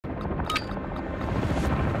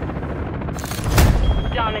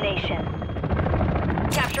domination.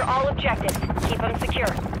 Capture all objectives. Keep them secure.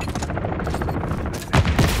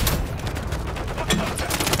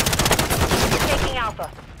 We're taking Alpha.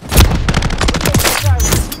 We're taking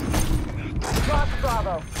Charlie. Lost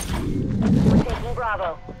Bravo. We're taking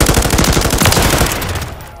Bravo.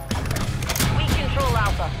 We control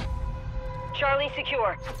Alpha. Charlie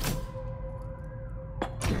secure.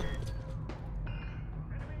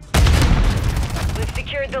 We've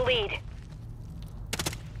secured the lead.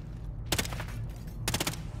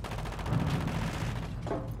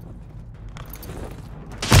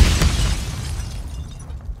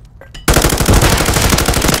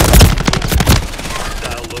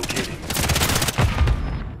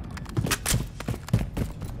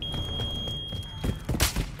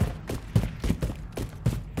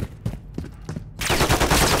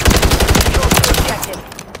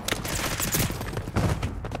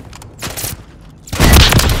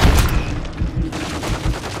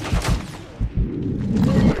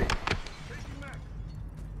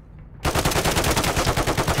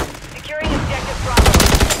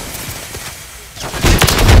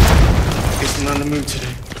 On the move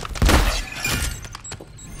today.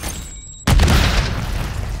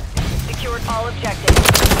 Secured all objectives.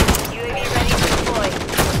 UAV ready to deploy.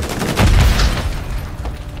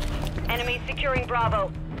 Enemies securing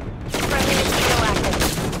Bravo. Friendly mosquito active.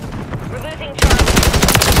 We're losing Charlie.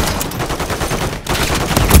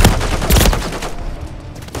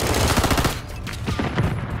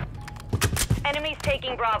 Enemies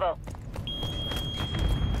taking Bravo.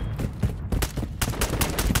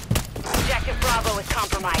 Objective Bravo is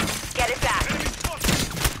compromised. Get it back.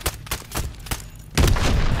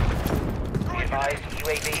 Be advised,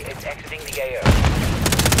 UAV is exiting the AO.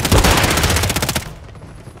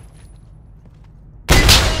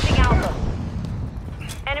 Losing Alpha.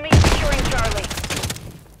 Enemy securing Charlie.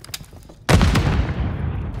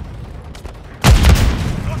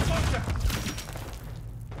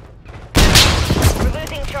 We're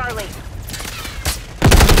losing Charlie.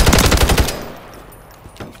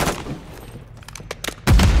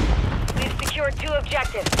 Secured 2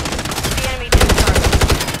 objectives. The enemy took Charlie.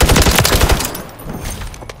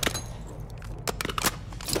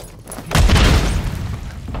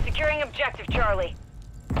 Securing objective Charlie.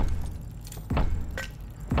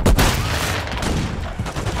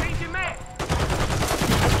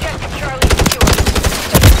 Objective Charlie secured.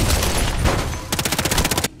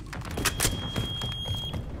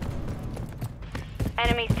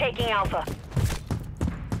 Enemies taking Alpha.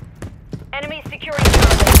 Enemies securing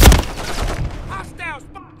Charlie.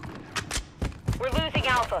 We're losing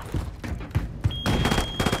Alpha.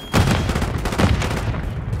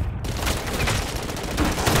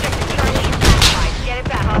 Objective Charlie is satisfied. Get it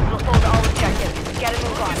back. Hostile hold all objectives. Get a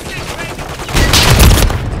move on.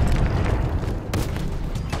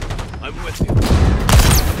 I'm with you.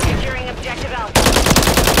 Securing objective Alpha.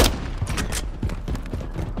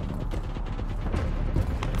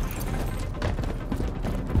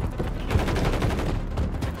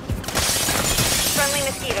 Friendly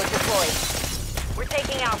mosquito deployed. We're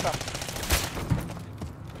taking Alpha.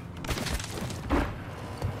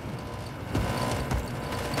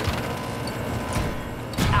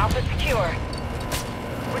 Alpha secure.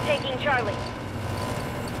 We're taking Charlie.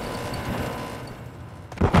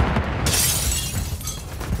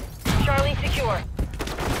 Charlie secure.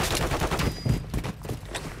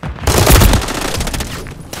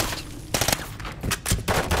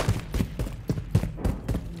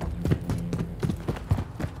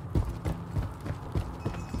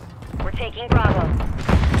 Taking Bravo.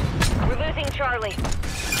 We're losing Charlie.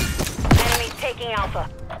 Enemies taking Alpha.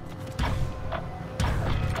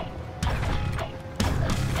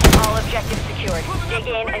 All objectives secured. Dig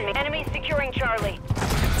in and make enemies securing Charlie.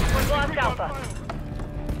 We've lost Alpha.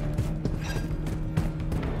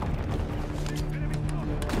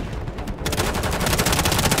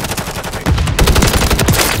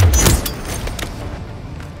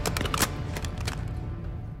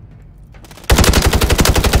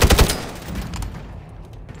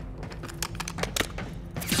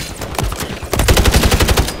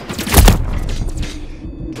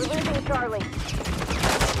 Charlie.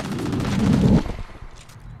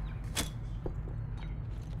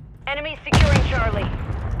 Enemies securing Charlie.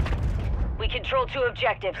 We control 2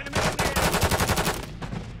 objectives.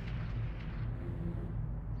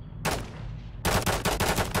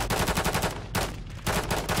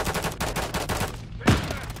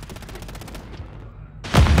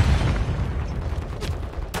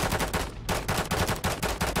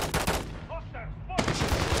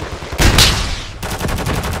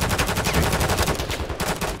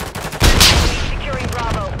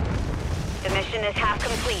 Mission is half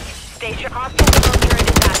complete. Station hostile remote turret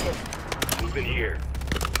is active. Moving here.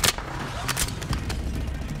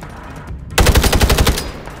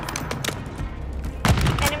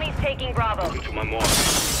 Enemies taking Bravo. Moving to my mark.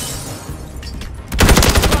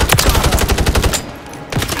 Lost Bravo.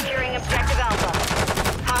 Securing objective Alpha.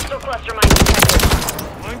 Hostile cluster mine detected.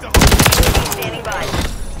 UAV standing by.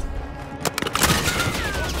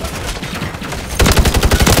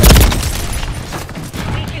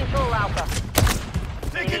 We control Alpha.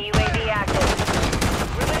 Enemy UAV active.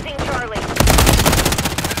 We're losing Charlie.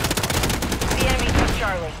 The enemy took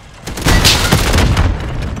Charlie.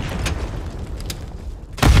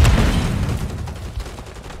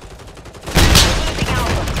 We're losing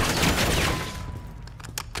Alpha.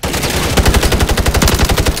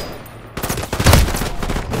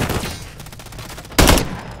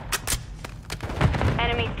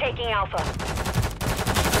 Enemies taking Alpha.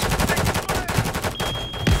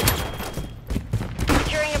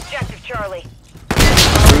 Securing objective Charlie.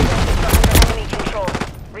 Under enemy control.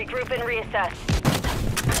 Regroup and reassess.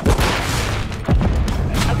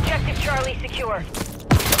 Objective Charlie secure.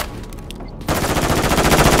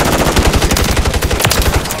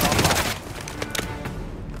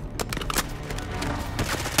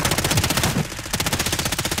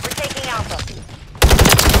 We're taking Alpha.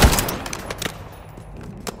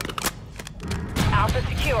 Alpha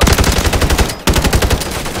secure.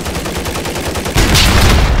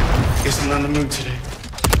 Guess I'm not in the mood today.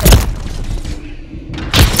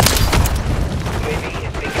 UAV is being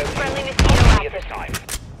opened. Friendly mosquito At active. this time.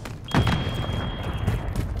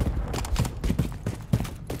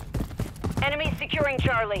 Enemies securing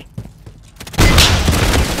Charlie.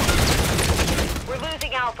 We're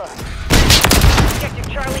losing Alpha.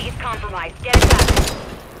 Objective Charlie is compromised. Get it back.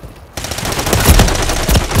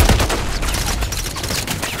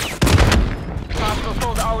 Hostiles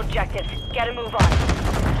hold all objectives. Get a move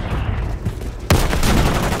on.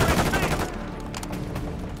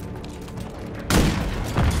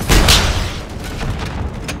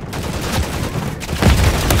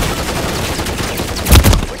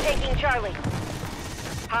 We're taking Charlie.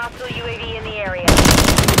 Hostile UAV in the area.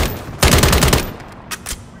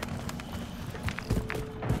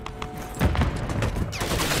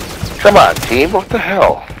 Come on, team, what the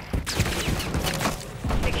hell?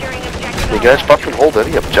 Securing objective You guys Alpha. fucking hold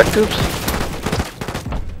any objectives?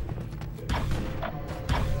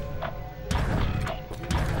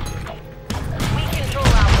 We control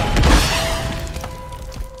Alpha.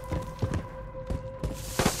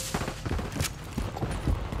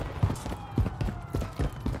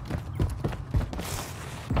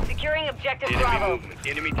 Securing objective Enemy Bravo. movement.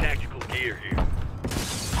 Enemy tactical gear here.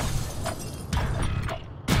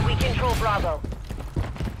 We control Bravo.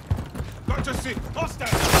 Dr. C, hostile!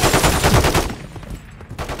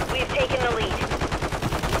 We have taken the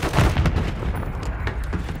lead.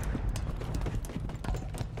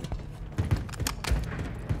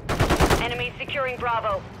 Enemies securing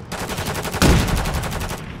Bravo.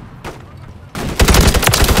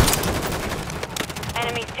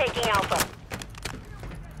 Enemies taking Alpha.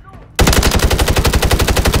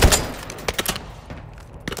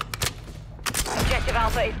 Objective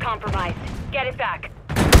Alpha is compromised. Get it back.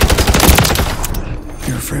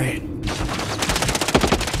 You're afraid.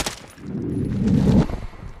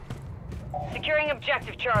 Securing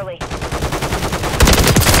objective Charlie.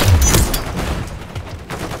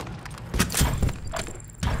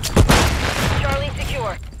 Charlie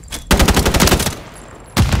secure.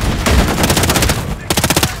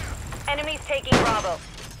 Enemies taking Bravo.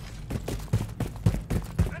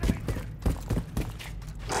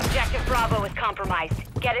 Objective Bravo is compromised.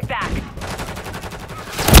 Get it back.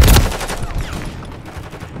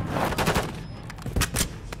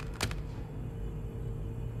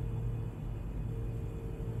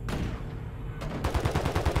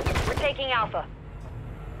 We're taking Alpha.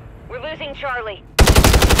 We're losing Charlie.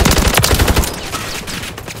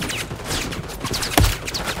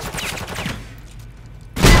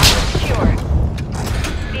 Alpha secure.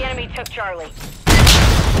 The enemy took Charlie.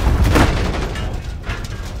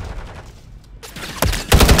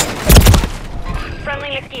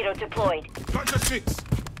 Friendly mosquito deployed. Dr. 6!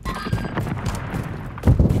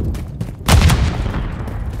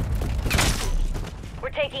 We're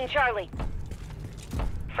taking Charlie.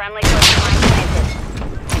 Friendly cluster mine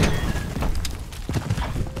planted.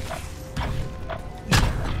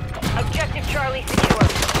 Objective Charlie secure.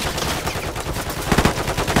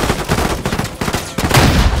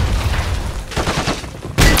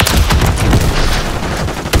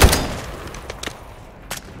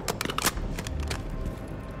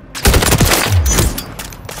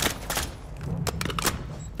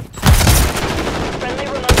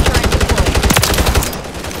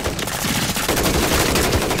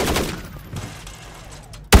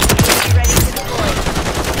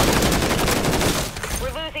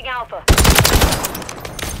 Alpha.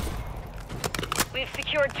 We've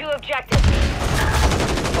secured 2 objectives.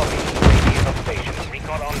 Copy. UAV on station.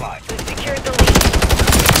 Recon online. We've secured the lead.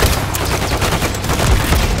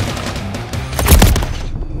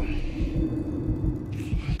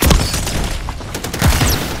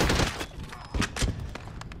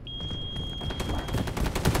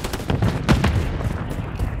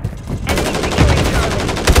 Enemy securing Charlie.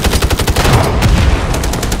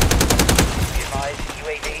 Be advised,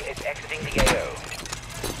 UAV is exiting the AO.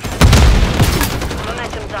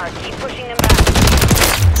 Momentum's ours. Keep pushing them back.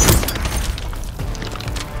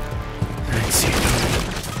 I didn't see it.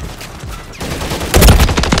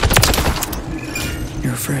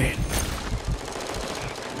 You're afraid.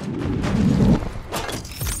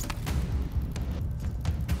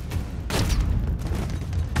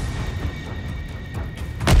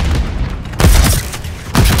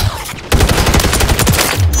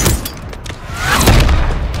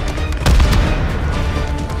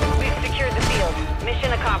 We've secured the field.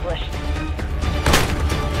 Mission accomplished.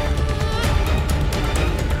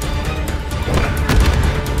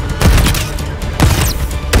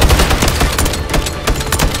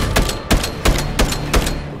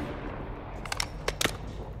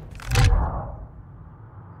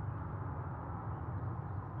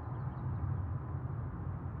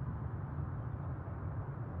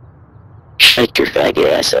 Shut your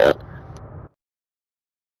faggot ass up.